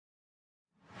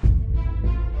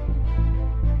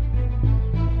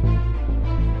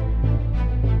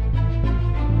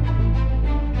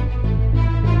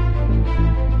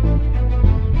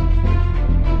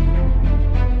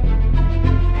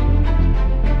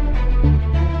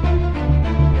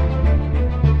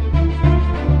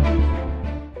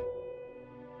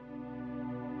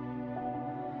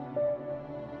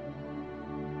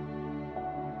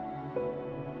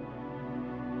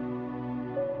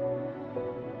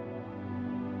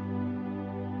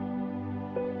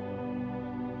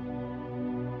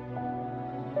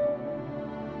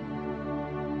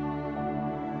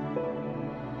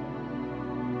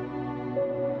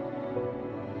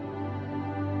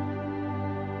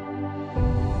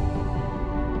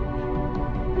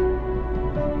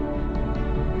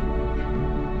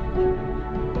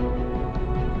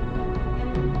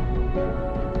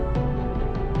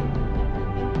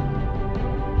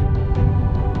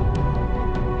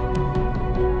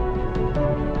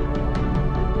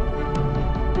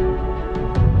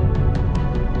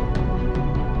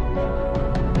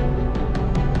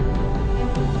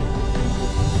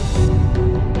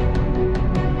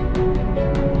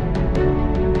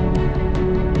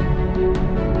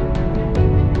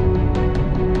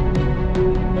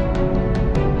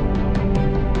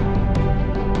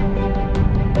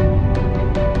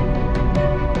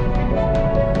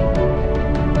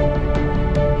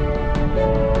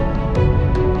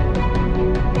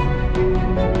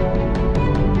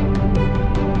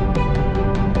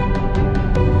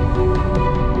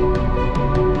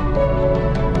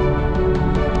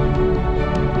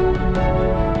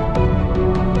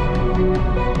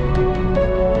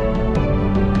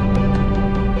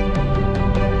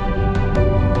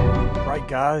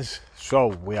guys, so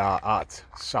we are at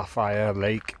Sapphire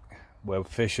Lake. We're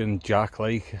fishing Jack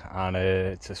Lake, and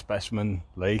it's a specimen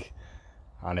lake,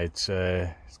 and it's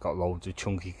got loads of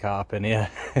chunky carp in here.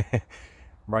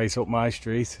 Right up my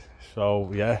street. So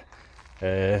yeah,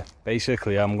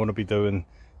 basically I'm going to be doing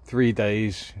 3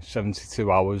 days,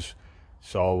 72 hours.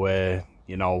 So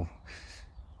you know,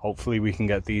 hopefully we can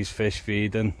get these fish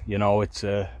feeding. You know, it's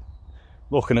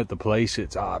looking at the place,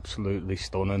 it's absolutely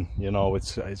stunning. You know,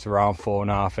 it's around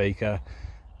 4.5 acres,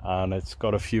 and it's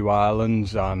got a few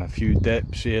islands and a few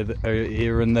dips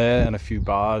here and there, and a few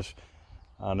bars,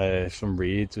 and some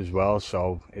reeds as well.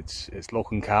 So it's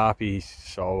looking carpy.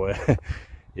 So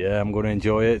yeah, I'm going to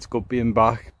enjoy it. It's good being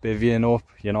back, bivvying up.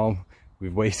 You know,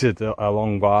 we've waited a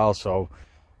long while, so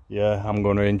yeah, I'm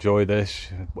going to enjoy this.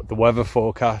 The weather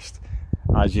forecast,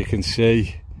 as you can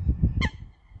see,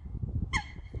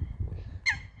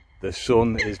 the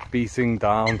sun is beating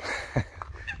down.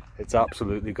 It's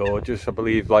absolutely gorgeous. I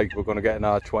believe like we're going to get in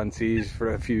our 20s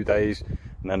for a few days,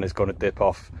 and then it's going to dip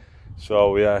off.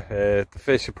 So yeah, the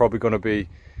fish are probably going to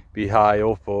be high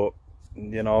up, but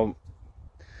you know,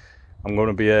 I'm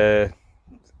going to be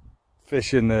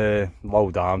fishing low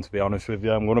down, to be honest with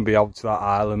you. I'm going to be out to that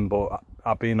island, but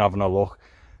I've been having a look,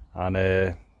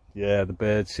 and yeah, the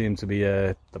birds seem to be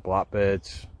the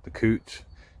blackbirds, the coots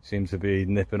seem to be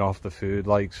nipping off the food,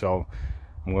 like. So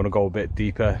I'm going to go a bit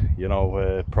deeper, you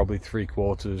know, probably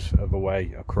 3/4 of the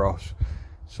way across.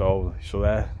 So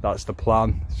there, that's the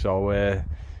plan. So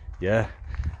yeah,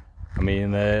 I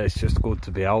mean, it's just good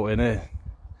to be out in it,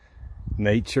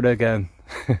 nature again.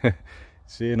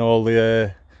 Seeing all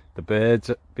the birds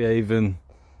behaving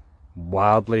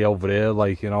wildly over there,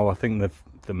 like, you know, I think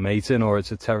they're mating, or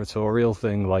it's a territorial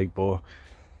thing, like. But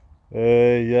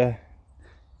yeah,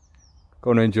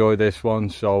 gonna enjoy this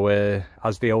one. So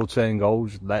as the old saying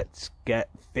goes, let's get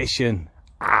fishing.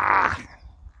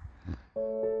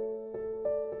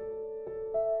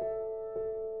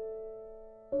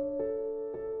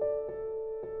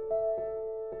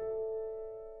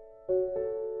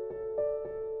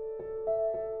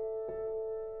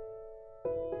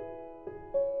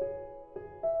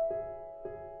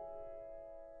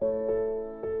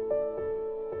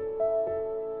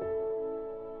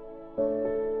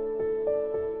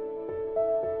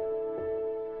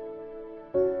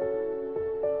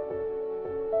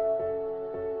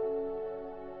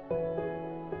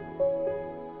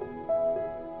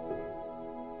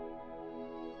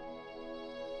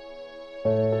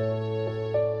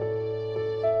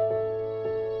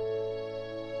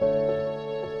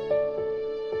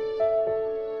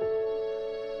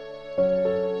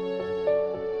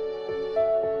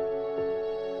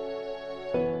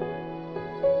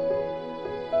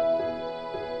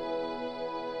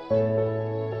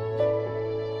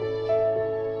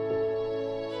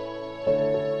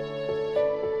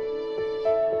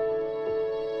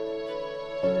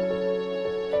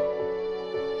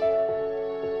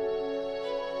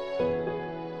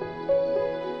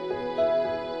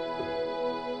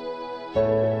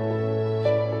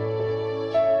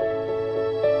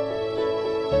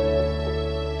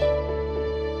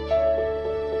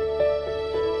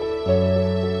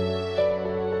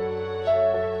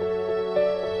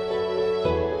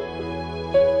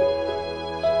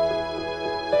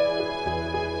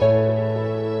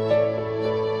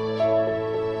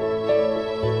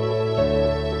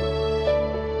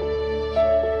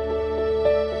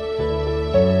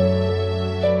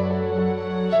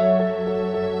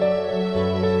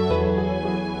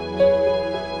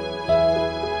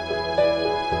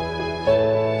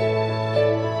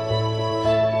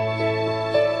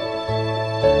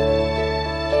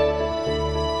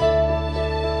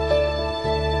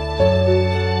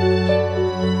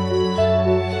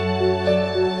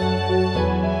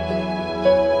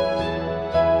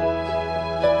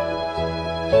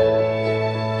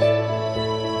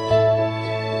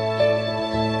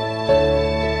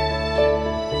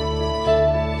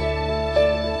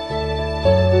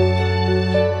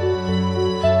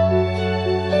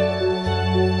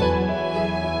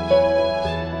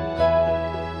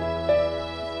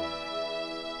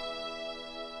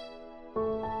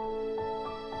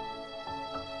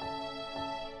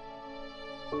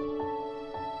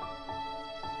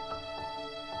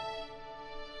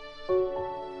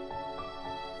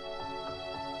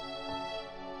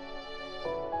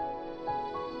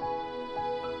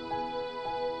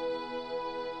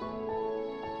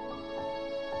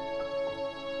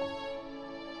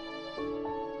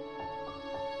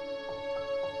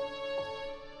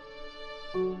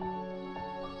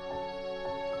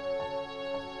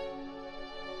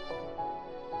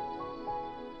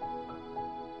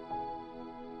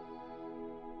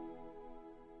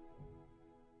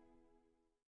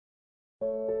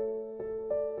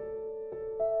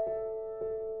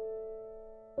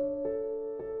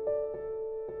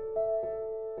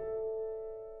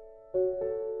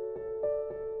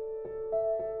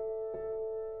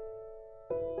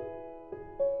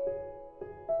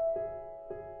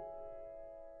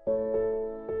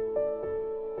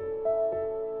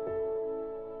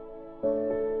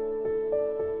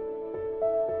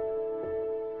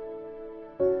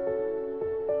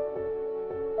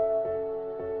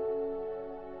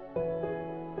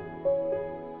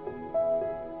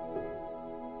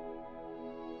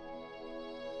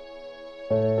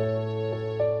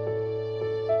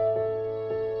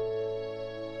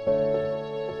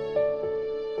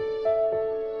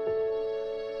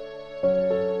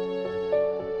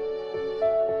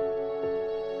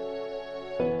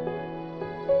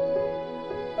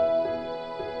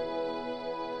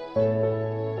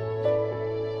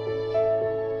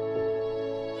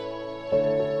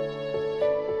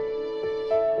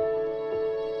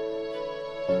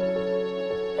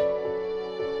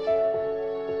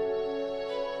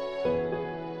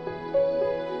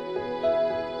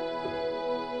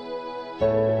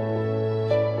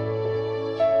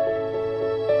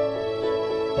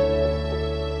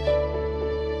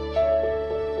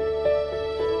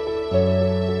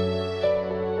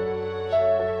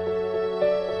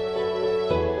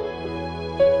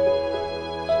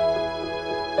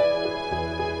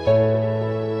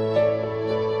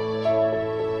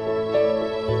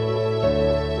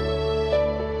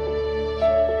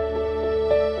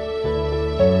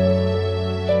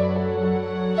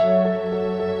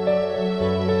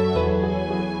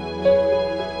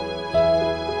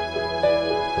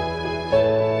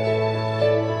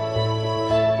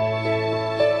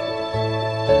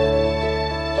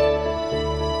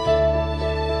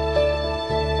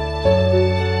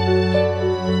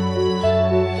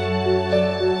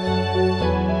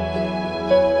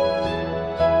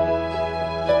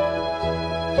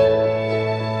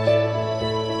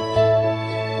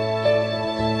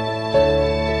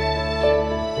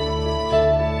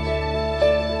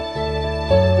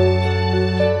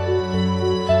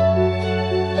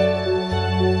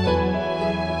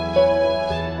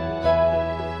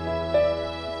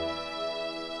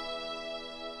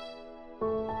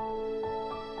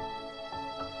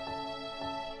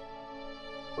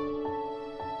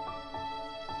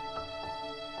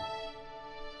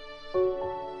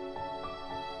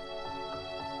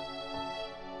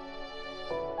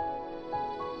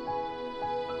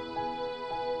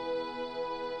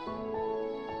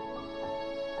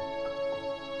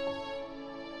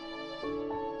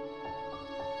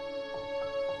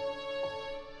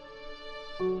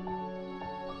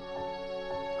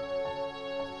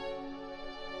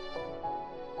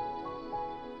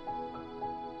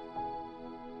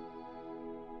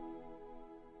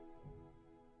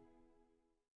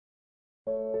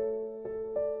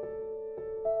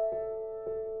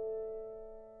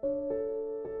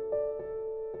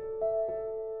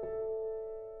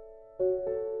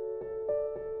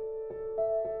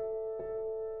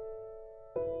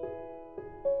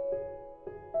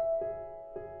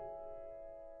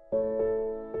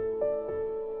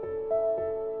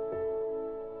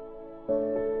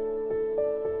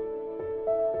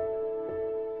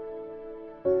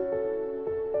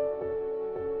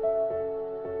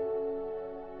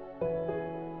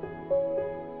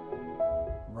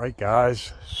 Right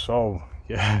guys, so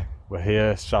yeah, we're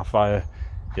here, Sapphire.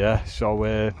 Yeah, so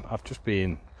I've just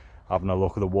been having a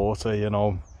look at the water, you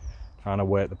know, trying to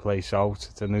work the place out.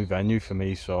 It's a new venue for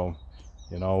me, so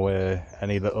you know,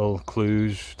 any little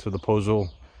clues to the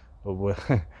puzzle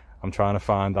I'm trying to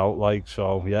find out, like.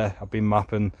 So yeah, I've been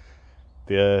mapping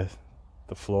the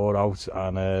floor out,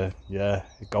 and yeah,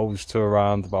 it goes to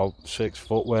around about 6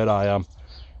 foot where I am,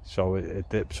 so it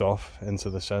dips off into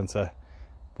the centre.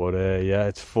 But yeah,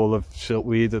 it's full of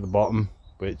siltweed at the bottom,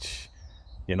 which,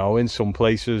 you know, in some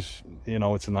places, you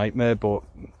know, it's a nightmare, but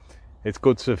it's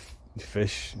good to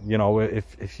fish, you know,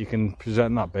 if you can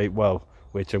present that bait well,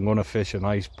 which I'm going to fish a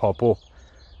nice pop-up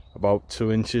about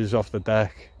 2 inches off the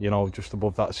deck, you know, just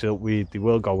above that siltweed. They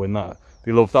will go in that.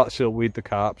 They love that siltweed, the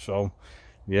carp. So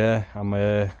yeah, I'm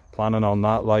planning on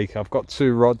that. Like, I've got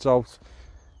 2 rods out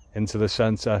into the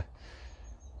centre,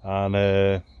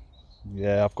 and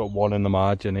yeah, I've got 1 in the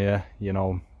margin here, you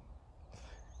know,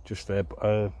 just there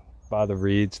by the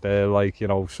reeds there, like, you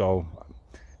know. So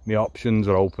my options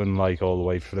are open, like, all the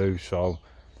way through. So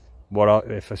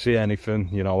if I see anything,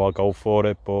 you know, I'll go for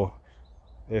it, but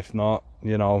if not,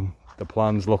 you know, the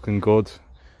plan's looking good.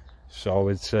 So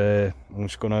it's I'm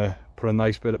just gonna put a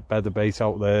nice bed of bait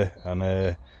out there, and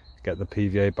get the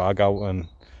PVA bag out, and,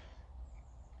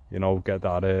 you know, get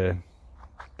that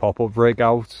pop-up rig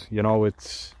out. You know,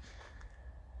 it's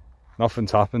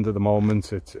nothing's happened at the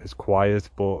moment. It's quiet,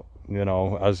 but, you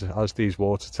know, as these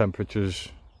water temperatures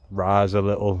rise a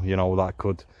little, you know, that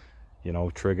could, you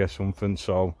know, trigger something.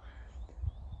 So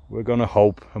we're gonna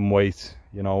hope and wait.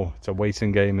 You know, it's a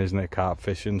waiting game, isn't it, carp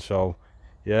fishing? So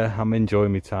yeah, I'm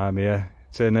enjoying my time here.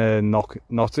 It's in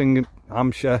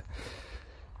Nottinghamshire.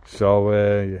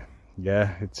 So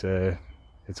yeah, it's a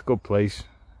good place.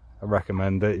 I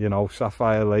recommend it, you know,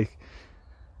 Sapphire Lake.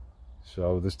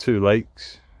 So there's 2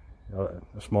 lakes, a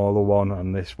smaller one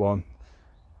and this one,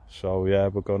 So yeah,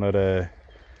 we're gonna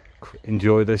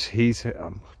enjoy this heat.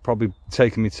 I'm probably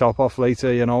taking my top off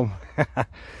later, you know.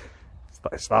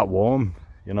 It's that warm,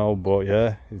 you know, but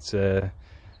yeah, it's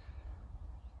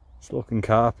looking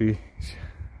carpy.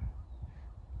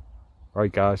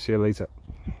 Right guys, see you later.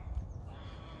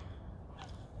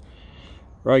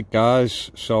 Right guys,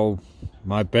 so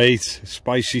my bait,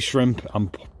 spicy shrimp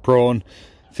and prawn,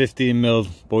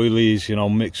 15mm boilies, you know,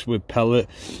 mixed with pellet,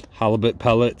 halibut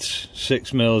pellets,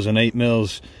 6mm and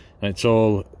 8mm, and it's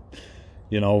all,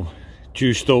 you know,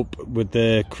 juiced up with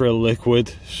the krill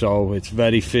liquid, so it's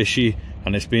very fishy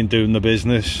and it's been doing the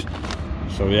business.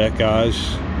 So yeah guys,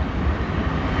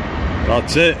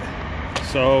 that's it.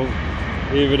 So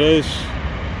here it is.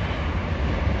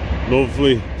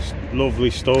 Lovely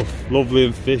stuff, lovely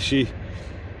and fishy,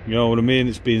 you know what I mean.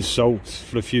 It's been soaked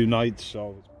for a few nights,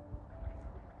 so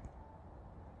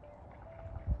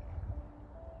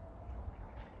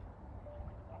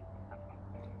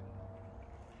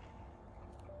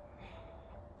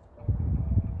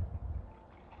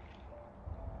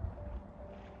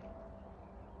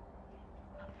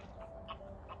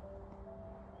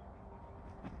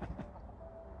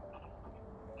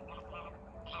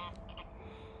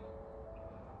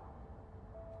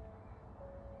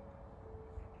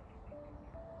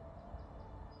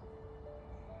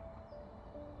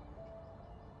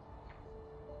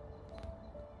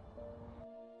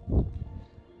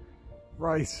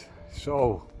right,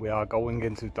 so we are going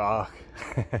into dark.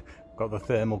 Got the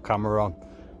thermal camera on,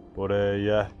 but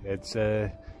yeah, it's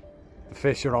the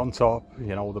fish are on top,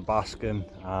 you know, the basking,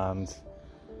 and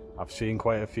I've seen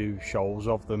quite a few shoals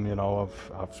of them, you know.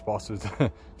 I've spotted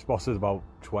spotted about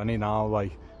 20 now,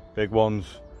 like big ones,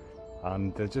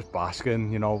 and they're just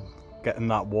basking, you know, getting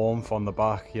that warmth on the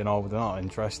back, you know. They're not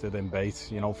interested in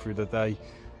bait, you know, through the day.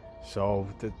 So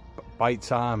the bite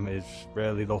time is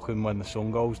really looking when the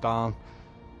sun goes down,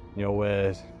 you know,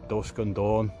 where dusk and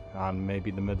dawn, and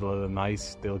maybe the middle of the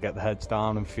night they'll get the heads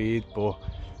down and feed. But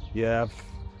yeah,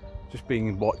 I've just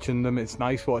been watching them. It's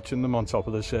nice watching them on top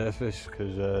of the surface,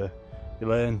 because you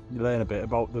learn a bit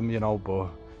about them, you know. But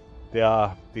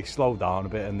they slow down a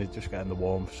bit and they're just getting the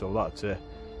warmth. So that's it.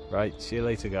 Right, see you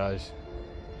later guys.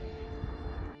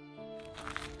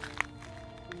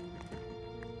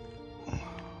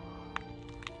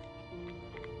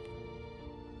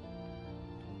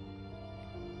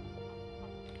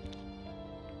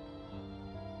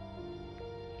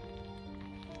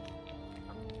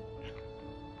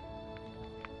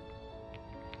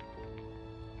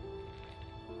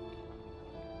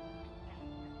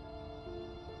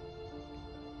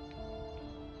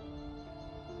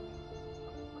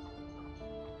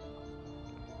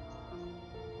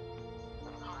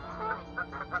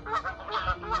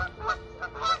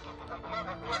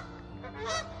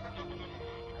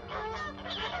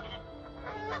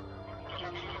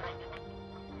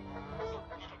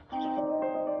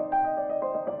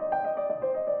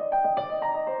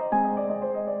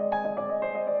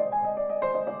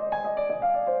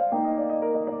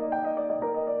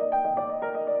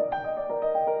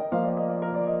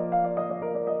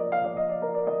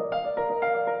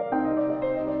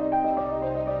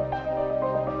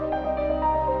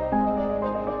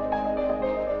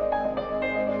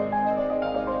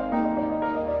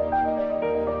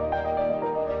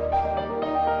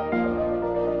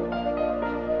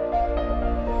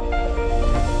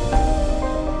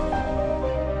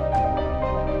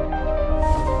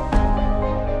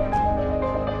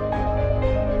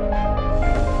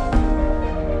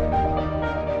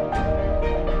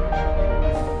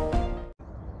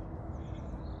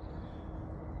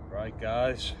 Right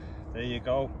guys, there you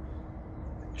go,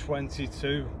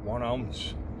 22 1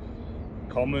 ounce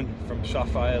common from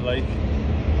Sapphire Lake.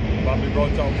 I've had my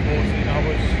rods out 14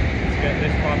 hours to get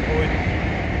this bad boy.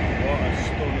 What a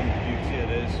stunning beauty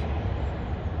it is.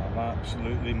 I'm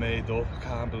absolutely made up,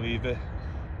 can't believe it.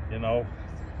 You know,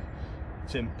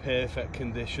 it's in perfect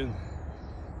condition,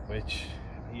 which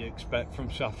you expect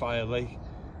from Sapphire Lake.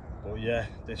 But yeah,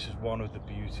 this is one of the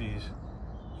beauties.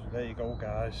 So there you go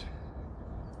guys.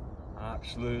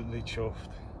 Absolutely chuffed.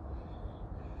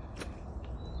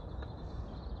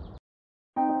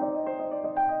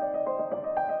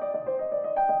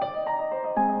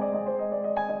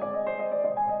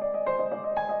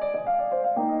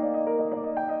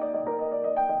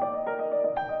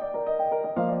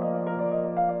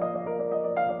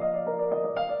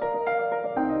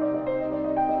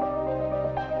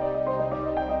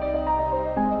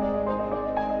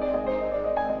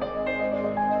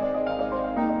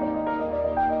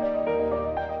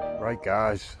 Right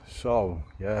guys, so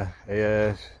yeah,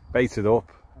 I baited up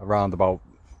around about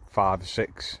 5 or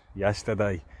 6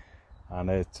 yesterday, and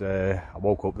I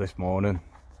woke up this morning,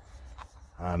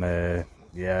 and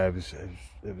yeah, it was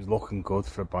looking good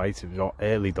for a bite. It was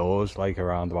early doors, like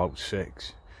around about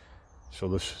 6, so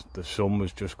the sun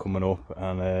was just coming up,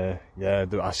 and yeah,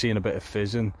 I seen a bit of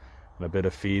fizzing and a bit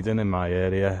of feeding in my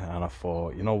area, and I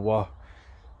thought, you know what,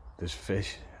 there's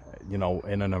fish, you know,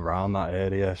 in and around that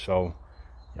area. So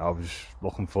yeah, I was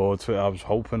looking forward to it. I was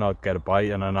hoping I'd get a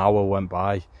bite, and an hour went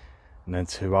by, and then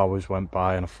 2 hours went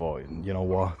by, and I thought, you know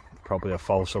what, probably a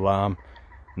false alarm.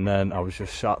 And then I was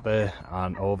just sat there,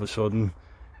 and all of a sudden,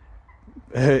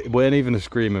 it weren't even a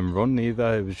screaming run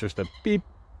either, it was just a beep,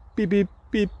 beep, beep,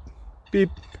 beep, beep.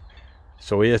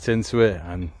 So he hit into it,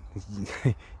 and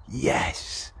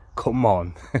yes, come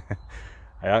on.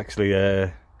 I actually,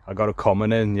 I got a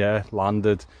common in, yeah,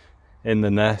 landed in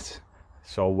the net,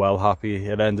 so well happy.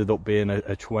 It ended up being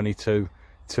a 22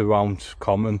 2-ounce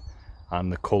common,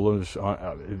 and the colours,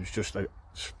 it was just a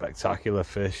spectacular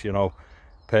fish, you know,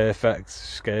 perfect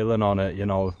scaling on it, you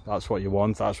know, that's what you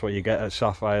want, that's what you get at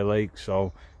Sapphire Lake.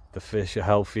 So the fish are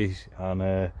healthy,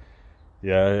 and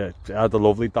yeah, it had a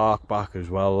lovely dark back as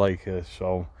well, like,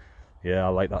 so yeah, I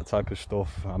like that type of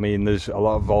stuff. I mean, there's a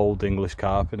lot of old English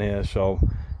carp in here, so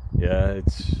yeah,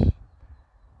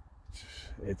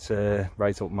 it's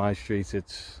right up my street.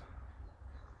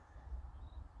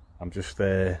 I'm just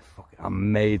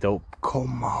I'm made up,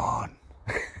 come on.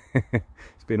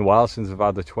 It's been a while since I've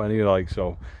had a 20, like,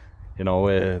 so, you know,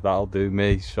 that'll do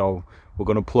me. So we're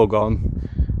gonna plug on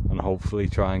and hopefully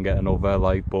try and get another,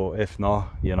 like, but if not,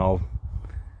 you know,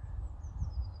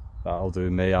 that'll do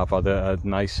me. I've had a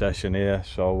nice session here,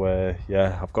 so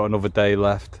yeah, I've got another day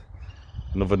left,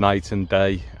 another night and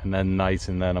day, and then night,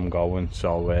 and then I'm going.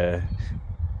 So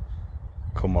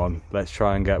come on, let's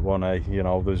try and get one. You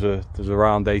know, there's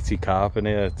around 80 carp in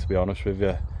here, to be honest with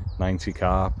you, 90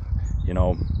 carp, you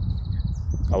know,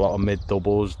 a lot of mid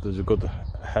doubles. There's a good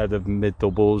head of mid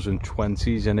doubles and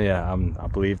 20s in here. I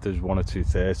believe there's 1 or 2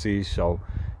 30s, so,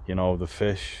 you know, the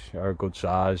fish are a good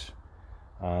size.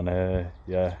 And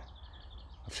yeah,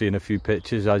 I've seen a few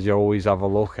pictures, as you always have a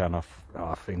look, and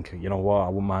I think, you know what, I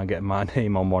wouldn't mind getting my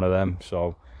name on one of them.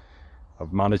 So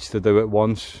I've managed to do it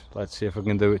once, let's see if I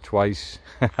can do it twice.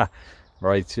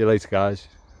 Right, see you later, guys.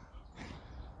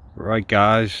 Right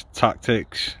guys,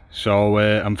 tactics. So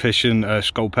I'm fishing a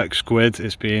Scopex squid.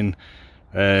 It's been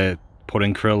put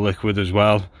in krill liquid as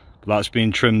well, but that's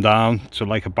been trimmed down to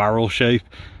like a barrel shape,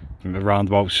 around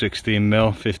about 16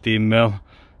 mil, 15 mil.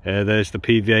 There's the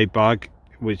PVA bag,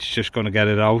 which is just going to get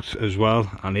it out as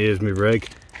well. And here's my rig,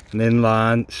 an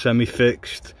inline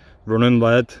semi-fixed running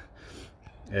lead.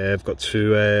 I've got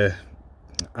 2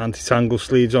 anti-tangle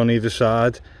sleeves on either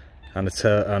side, and a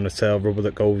tail rubber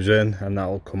that goes in, and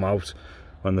that'll come out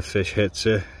when the fish hits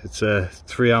it. It's a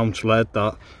 3-ounce lead,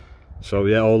 that. So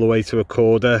yeah, all the way to a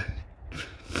quarter,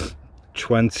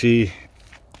 20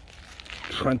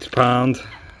 pound.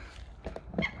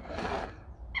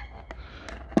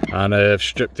 And I've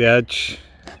stripped the edge,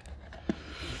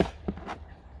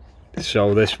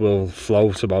 so this will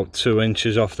float about 2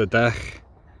 inches off the deck.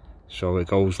 So it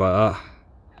goes like that,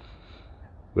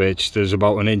 which there's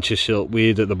about 1 inch of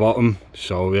silkweed at the bottom,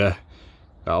 so yeah,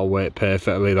 that'll work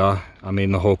perfectly, that. I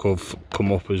mean, the hook will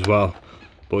come up as well.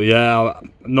 But yeah,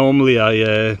 normally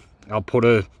I'll put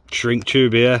a shrink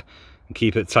tube here and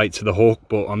keep it tight to the hook,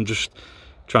 but I'm just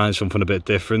trying something a bit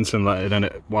different and letting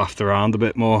it waft around a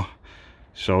bit more.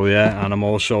 So yeah, and I'm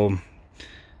also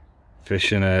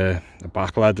fishing a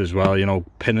back lead as well, you know,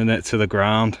 pinning it to the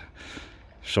ground.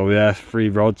 So yeah, 3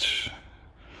 rods,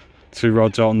 2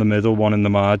 rods out in the middle, 1 in the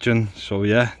margin. So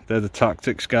yeah, they're the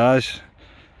tactics, guys.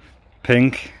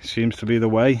 Pink seems to be the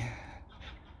way.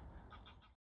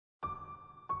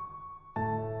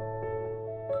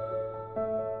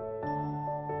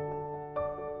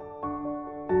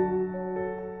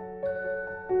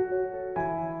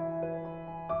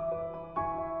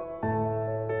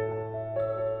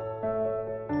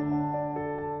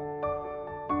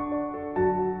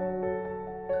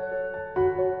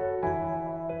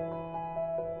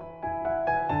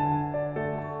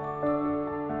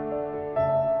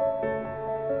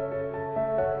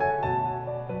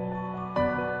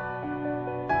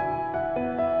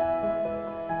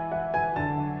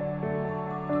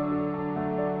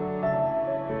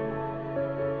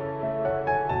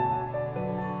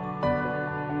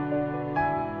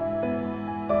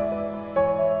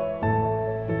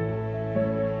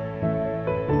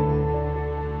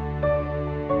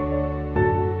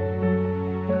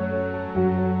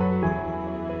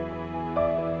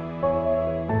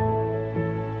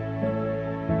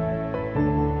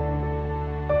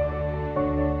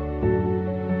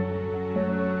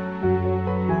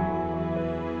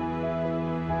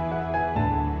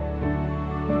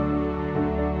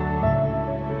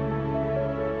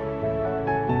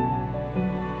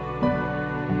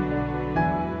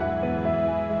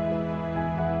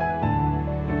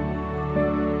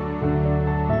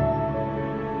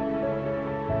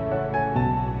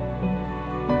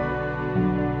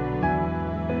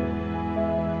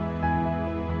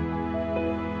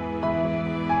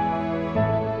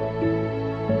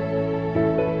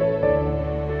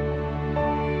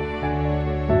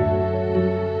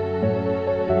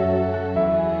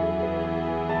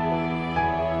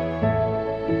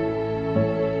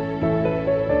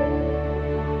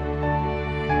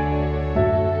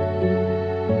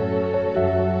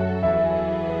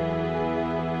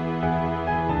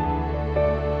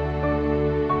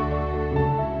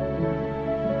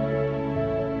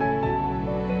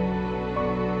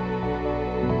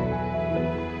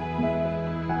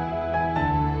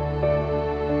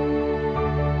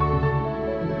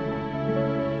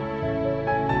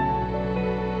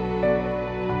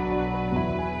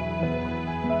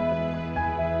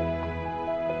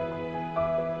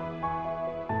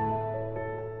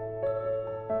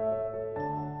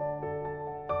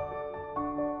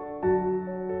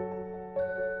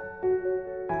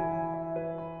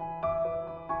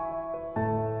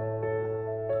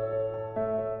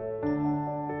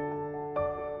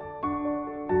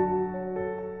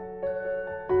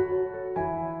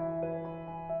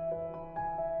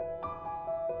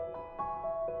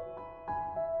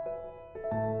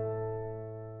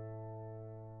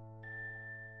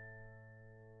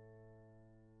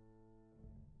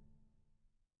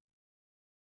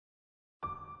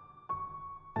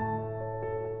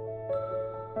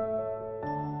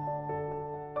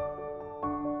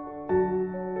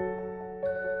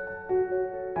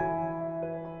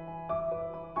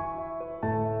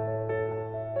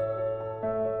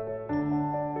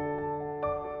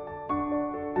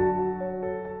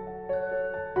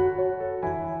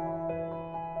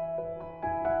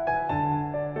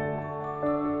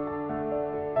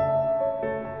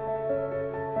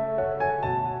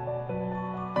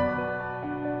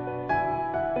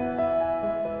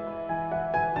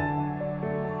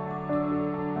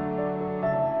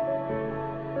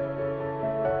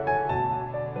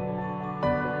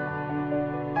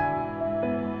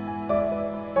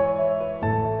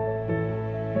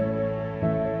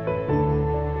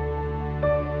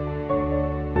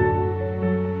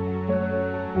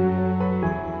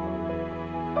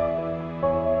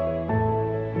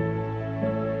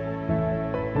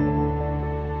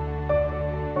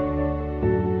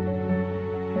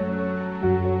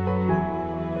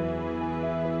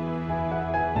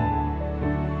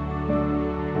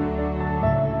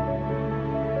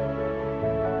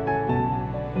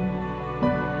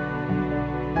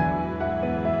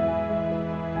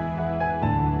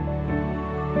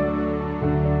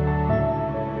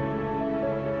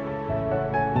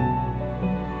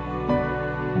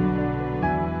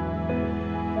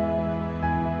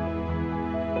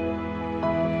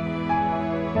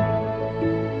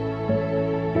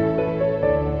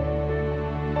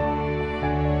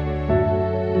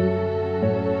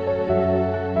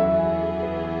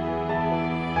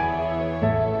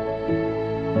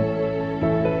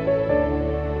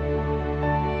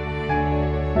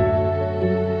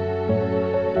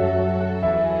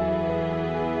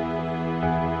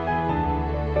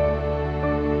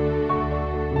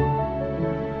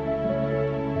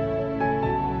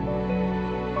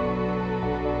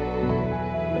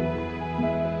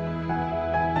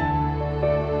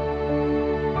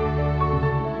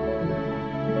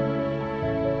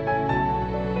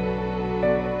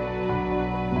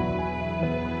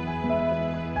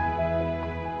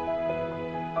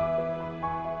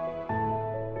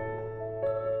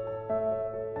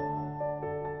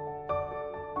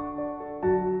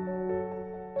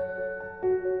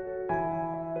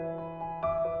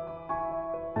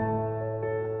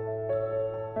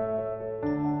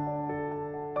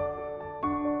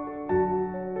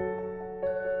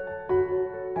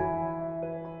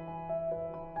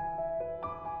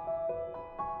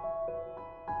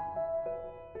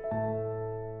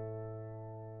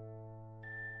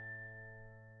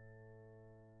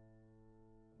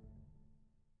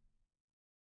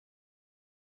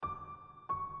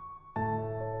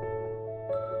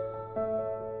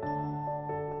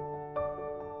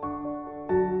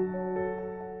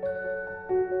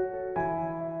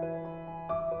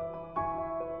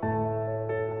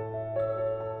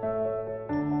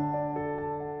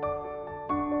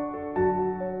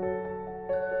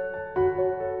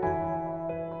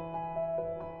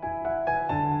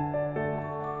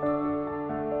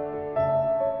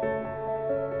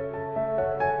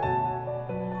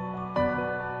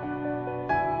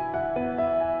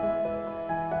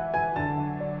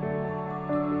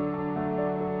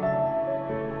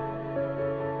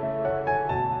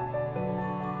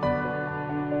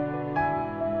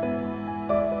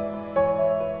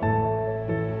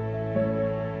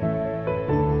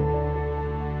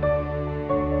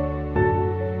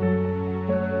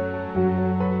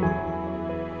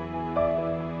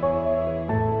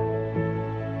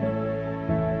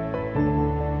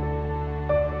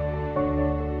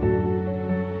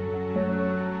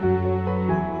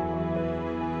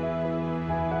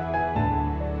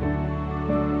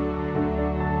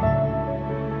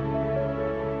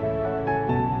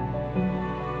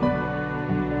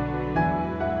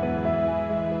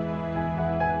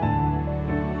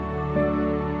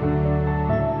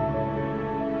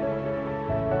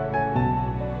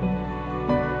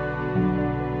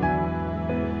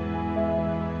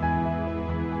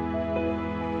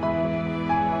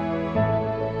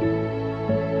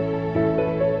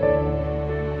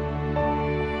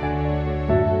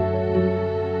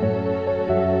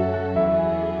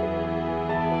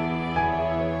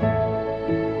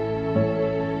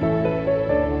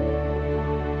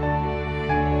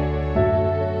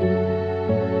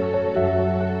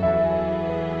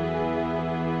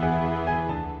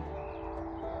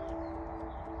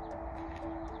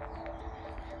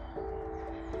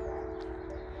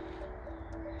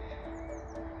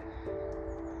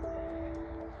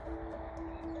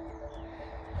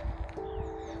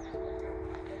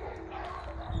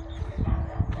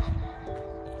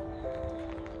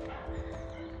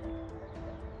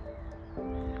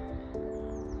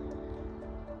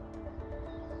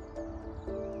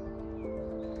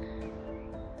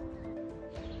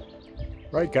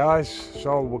 Right guys,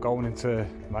 so we're going into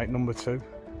night number 2,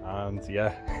 and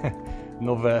yeah,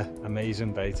 another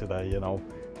amazing day today, you know.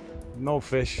 No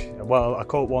fish. Well, I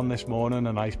caught one this morning,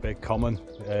 a nice big common,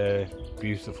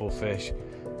 beautiful fish.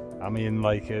 I mean,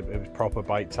 like it was proper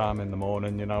bite time in the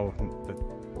morning, you know.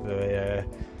 The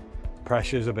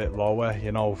pressure's a bit lower,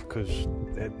 you know, because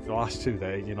the last 2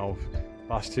 days, you know,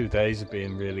 last 2 days have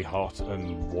been really hot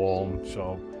and warm,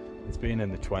 so it's been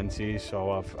in the 20s.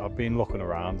 So I've been looking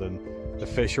around, and the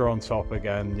fish are on top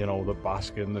again, you know, they're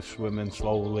basking, they're swimming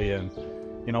slowly, and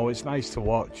you know, it's nice to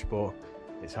watch, but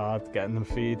it's hard getting them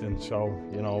feeding. So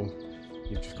you know,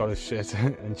 you've just got to sit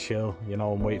and chill, you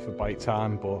know, and wait for bite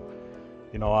time. But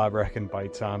you know, I reckon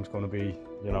bite time's going to be,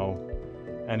 you know,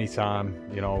 anytime,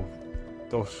 you know,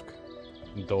 dusk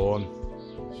and dawn.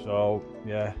 So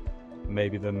yeah,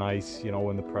 maybe the night, you know,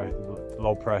 when the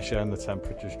low pressure and the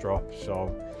temperatures drop.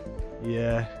 So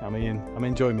yeah, I mean, I'm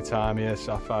enjoying my time here.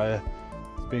 Sapphire,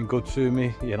 it's been good to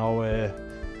me, you know.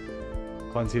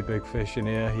 Plenty of big fish in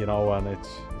here, you know, and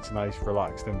it's nice,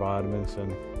 relaxed environment,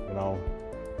 and you know,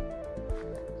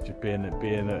 just being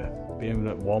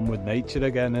at one with nature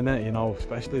again, innit? You know,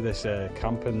 especially this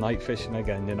camping, night fishing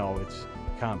again. You know, you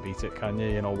can't beat it, can you?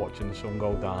 You know, watching the sun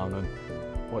go down and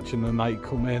watching the night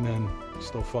come in and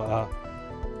stuff like that.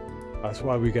 That's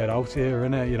why we get out here,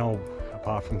 innit? You know,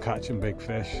 apart from catching big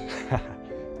fish.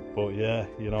 But yeah,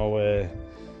 you know,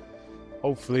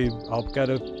 hopefully I'll get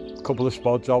a couple of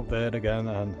spots out there again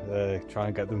and try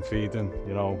and get them feeding.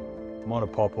 You know, I'm on a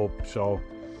pop-up, so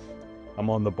I'm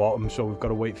on the bottom, so we've got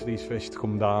to wait for these fish to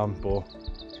come down, but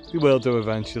we will do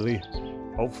eventually,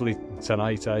 hopefully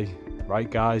tonight, eh? Right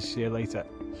guys, see you later.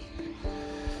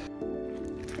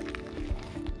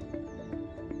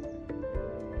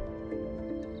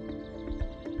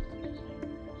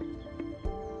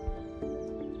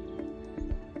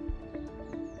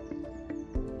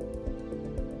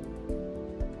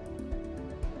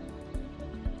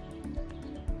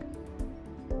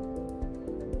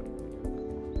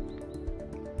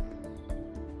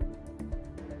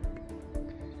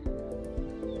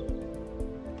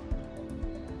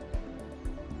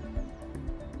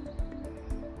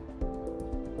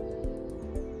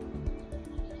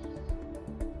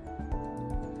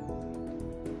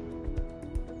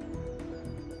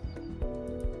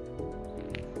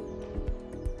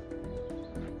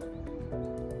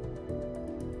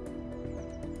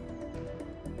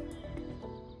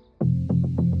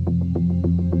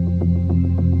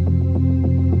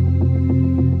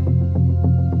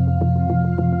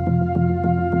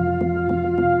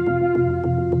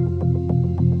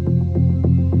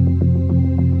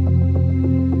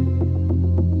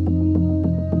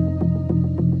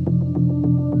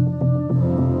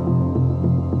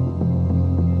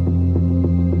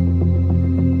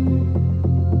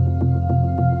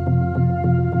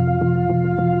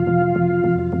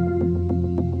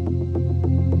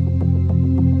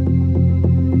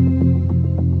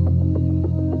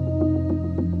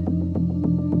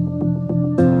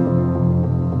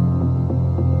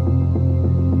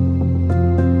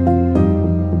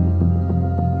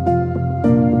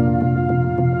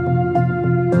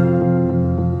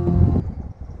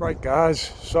 Right guys,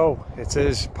 so it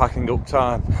is packing up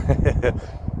time.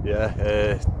 Yeah,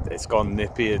 it's gone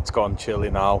nippy, it's gone chilly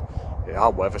now.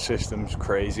 Our weather system's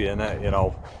crazy, innit? You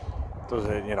know,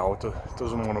 it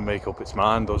doesn't want to make up its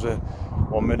mind, does it?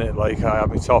 1 minute, like, I have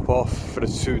my top off for the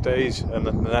 2 days, and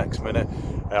then the next minute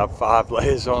I have 5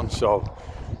 layers on. So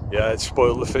yeah, it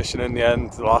spoiled the fishing in the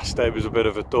end. The last day was a bit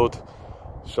of a dud.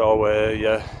 So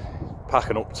yeah,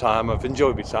 packing up time. I've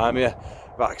enjoyed my time here.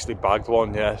 I've actually bagged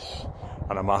one, yes,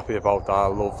 and I'm happy about that.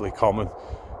 Lovely common.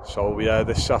 So yeah,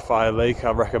 this Sapphire Lake,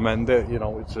 I recommend it. You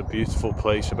know, it's a beautiful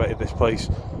place. I bet this place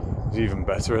is even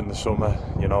better in the summer,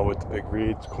 you know, with the big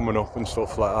reeds coming up and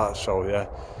stuff like that. So yeah,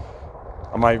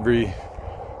 I might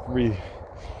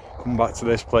come back to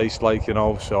this place, like, you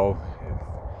know. So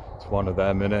it's one of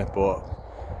them, innit? But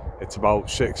it's about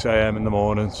 6 AM in the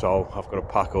morning, so I've got to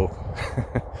pack up.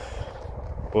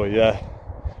 But yeah,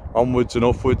 onwards and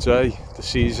upwards, eh? The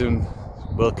season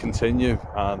will continue,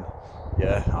 and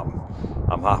yeah,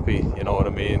 I'm happy, you know what I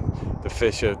mean? The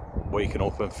fish are waking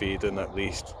up and feeding. At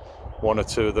least 1 or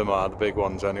 2 of them are the big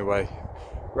ones anyway.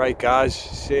 Right guys,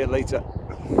 see you later.